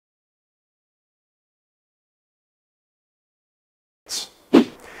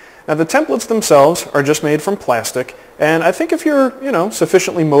Now the templates themselves are just made from plastic, and I think if you're,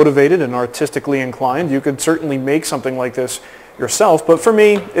 sufficiently motivated and artistically inclined, you could certainly make something like this yourself, but for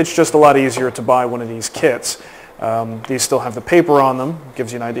me, it's just a lot easier to buy one of these kits. These still have the paper on them,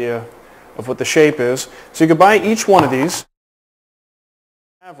 gives you an idea of what the shape is. So you could buy each one of these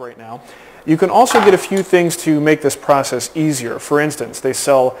I have right now. You can also get a few things to make this process easier. For instance, they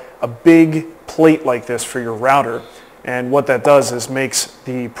sell a big plate like this for your router. And what that does is makes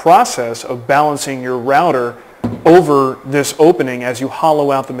the process of balancing your router over this opening as you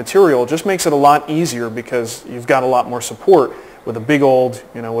hollow out the material just makes it a lot easier because you've got a lot more support with a big old,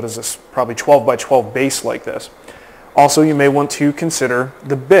 what is this, probably 12 by 12 base like this. Also, you may want to consider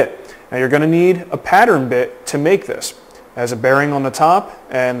the bit. Now you're going to need a pattern bit to make this. It has a bearing on the top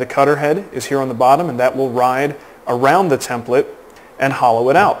and the cutter head is here on the bottom, and that will ride around the template and hollow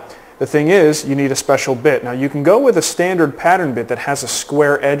it out. The thing is, you need a special bit. Now you can go with a standard pattern bit that has a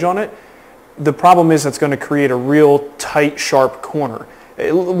square edge on it. The problem is it's going to create a real tight, sharp corner.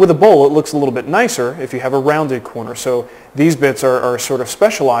 With a bowl, it looks a little bit nicer if you have a rounded corner. So these bits are sort of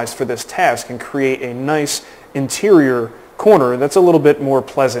specialized for this task and create a nice interior corner that's a little bit more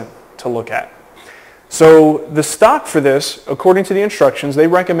pleasant to look at. So the stock for this, according to the instructions, they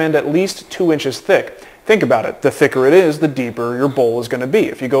recommend at least 2 inches thick. Think about it. The thicker it is, the deeper your bowl is going to be.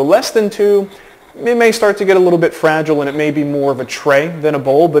 If you go less than 2, it may start to get a little bit fragile and it may be more of a tray than a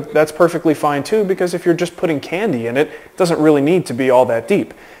bowl, but that's perfectly fine too, because if you're just putting candy in it, it doesn't really need to be all that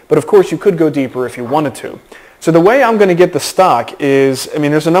deep. But of course you could go deeper if you wanted to. So the way I'm going to get the stock is,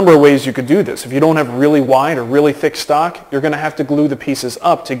 there's a number of ways you could do this. If you don't have really wide or really thick stock, you're going to have to glue the pieces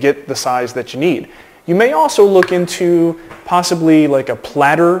up to get the size that you need. You may also look into possibly like a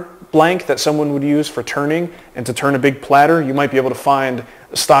platter blank that someone would use for turning, and to turn a big platter, you might be able to find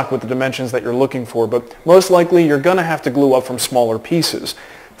stock with the dimensions that you're looking for, but most likely you're going to have to glue up from smaller pieces.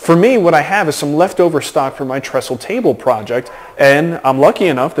 For me, what I have is some leftover stock for my trestle table project, and I'm lucky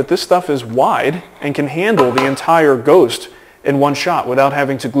enough that this stuff is wide and can handle the entire ghost in one shot without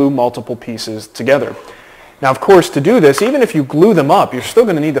having to glue multiple pieces together. Now, of course, to do this, even if you glue them up, you're still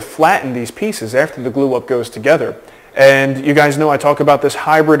going to need to flatten these pieces after the glue up goes together. And you guys know I talk about this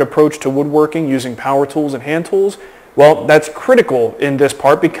hybrid approach to woodworking using power tools and hand tools. Well, that's critical in this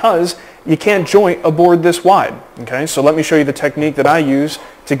part because you can't joint a board this wide. Okay, so let me show you the technique that I use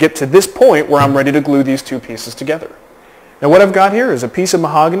to get to this point where I'm ready to glue these two pieces together. Now what I've got here is a piece of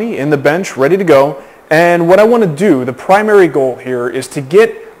mahogany in the bench ready to go, and what I want to do, the primary goal here, is to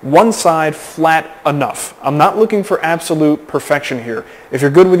get one side flat enough. I'm not looking for absolute perfection here. If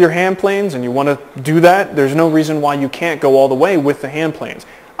you're good with your hand planes and you want to do that, there's no reason why you can't go all the way with the hand planes.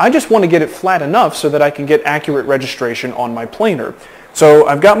 I just want to get it flat enough so that I can get accurate registration on my planer. So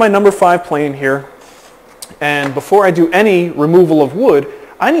I've got my number 5 plane here, and before I do any removal of wood,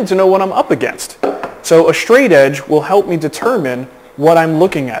 I need to know what I'm up against. So a straight edge will help me determine what I'm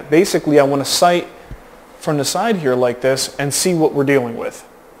looking at. Basically, I want to sight from the side here like this and see what we're dealing with.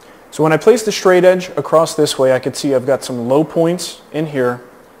 So when I place the straight edge across this way, I can see I've got some low points in here,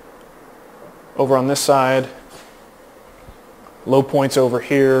 over on this side, low points over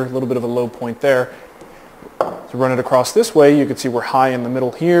here, a little bit of a low point there. To run it across this way, you can see we're high in the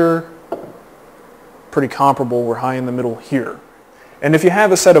middle here, pretty comparable, we're high in the middle here. And if you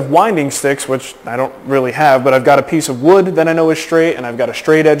have a set of winding sticks, which I don't really have, but I've got a piece of wood that I know is straight, and I've got a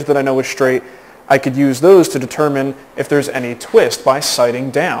straight edge that I know is straight, I could use those to determine if there's any twist by sighting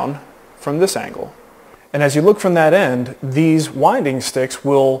down from this angle. And as you look from that end, these winding sticks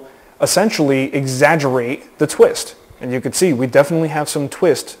will essentially exaggerate the twist. And you can see we definitely have some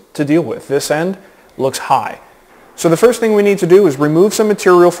twist to deal with. This end looks high. So the first thing we need to do is remove some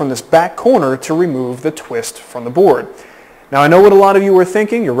material from this back corner to remove the twist from the board. Now I know what a lot of you are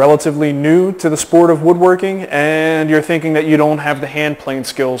thinking. You're relatively new to the sport of woodworking and you're thinking that you don't have the hand plane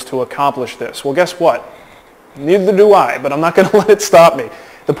skills to accomplish this. Well, guess what? Neither do I, but I'm not going to let it stop me.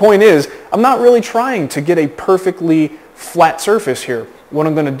 The point is, I'm not really trying to get a perfectly flat surface here. What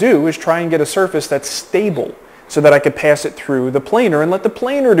I'm going to do is try and get a surface that's stable so that I could pass it through the planer and let the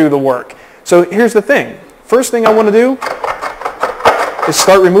planer do the work. So here's the thing. First thing I want to do is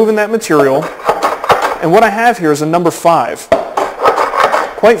start removing that material. And what I have here is a number 5.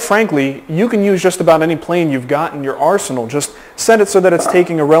 Quite frankly, you can use just about any plane you've got in your arsenal. Just set it so that it's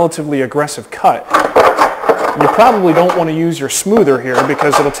taking a relatively aggressive cut. You probably don't want to use your smoother here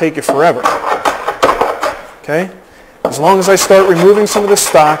because it'll take you forever. Okay? As long as I start removing some of this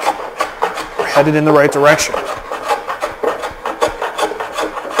stock, we're headed in the right direction.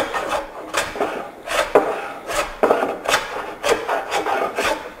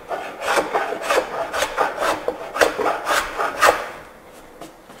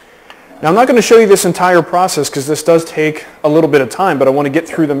 Now I'm not going to show you this entire process because this does take a little bit of time, but I want to get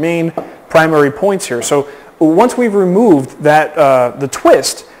through the main primary points here. So once we've removed that, the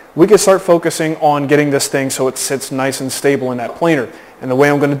twist, we can start focusing on getting this thing so it sits nice and stable in that planer. And the way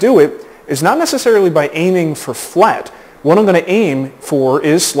I'm going to do it is not necessarily by aiming for flat. What I'm going to aim for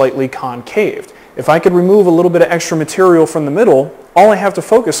is slightly concaved. If I could remove a little bit of extra material from the middle, all I have to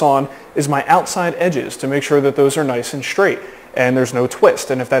focus on is my outside edges to make sure that those are nice and straight and there's no twist.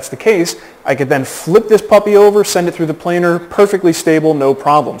 And if that's the case, I could then flip this puppy over, send it through the planer, perfectly stable, no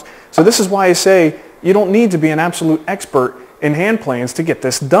problems. So this is why I say you don't need to be an absolute expert in hand planes to get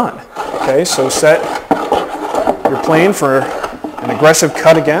this done. Okay, so set your plane for an aggressive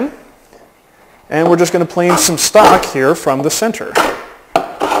cut again. And we're just going to plane some stock here from the center.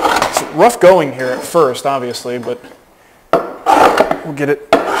 It's rough going here at first, obviously, but we'll get it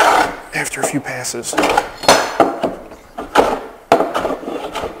after a few passes.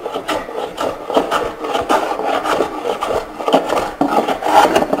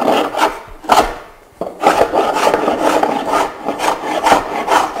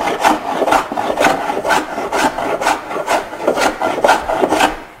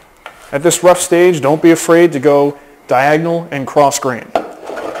 At this rough stage, don't be afraid to go diagonal and cross grain.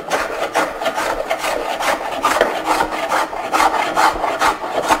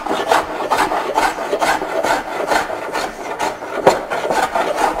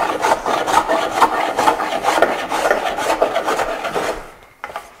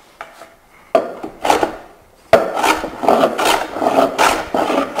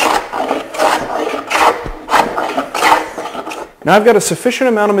 Now I've got a sufficient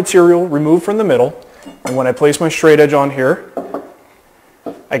amount of material removed from the middle, and when I place my straight edge on here,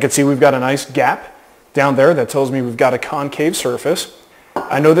 I can see we've got a nice gap down there that tells me we've got a concave surface.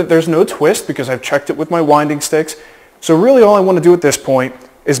 I know that there's no twist because I've checked it with my winding sticks. So really all I want to do at this point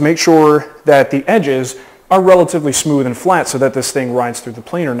is make sure that the edges are relatively smooth and flat so that this thing rides through the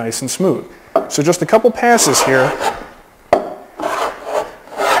planer nice and smooth. So just a couple passes here.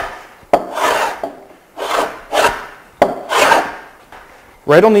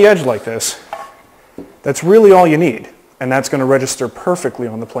 Right on the edge like this. That's really all you need, and that's going to register perfectly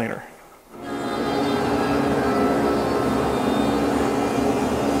on the planer.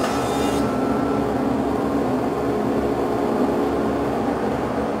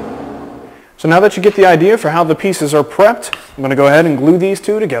 So now that you get the idea for how the pieces are prepped, I'm going to go ahead and glue these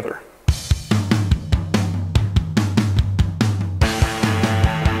two together.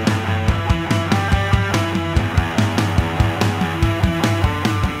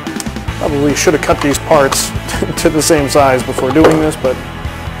 Probably should have cut these parts to the same size before doing this, but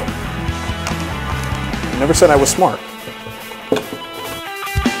I never said I was smart.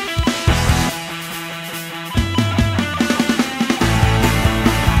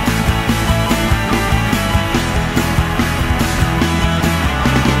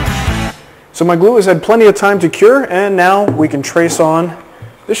 So my glue has had plenty of time to cure, and now we can trace on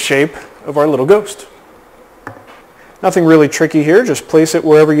the shape of our little ghost. Nothing really tricky here, just place it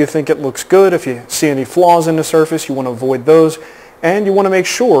wherever you think it looks good. If you see any flaws in the surface, you want to avoid those. And you want to make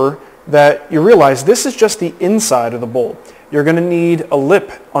sure that you realize this is just the inside of the bowl. You're going to need a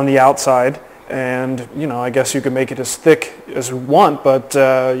lip on the outside, and I guess you can make it as thick as you want, but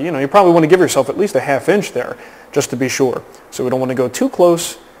you probably want to give yourself at least a ½ inch there, just to be sure. So we don't want to go too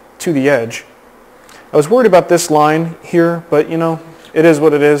close to the edge. I was worried about this line here, but it is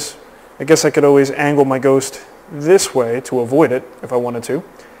what it is. I guess I could always angle my ghost this way to avoid it if I wanted to.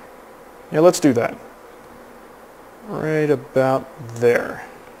 Yeah, let's do that. Right about there.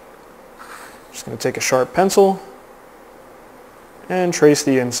 Just going to take a sharp pencil and trace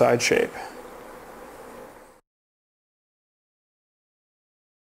the inside shape.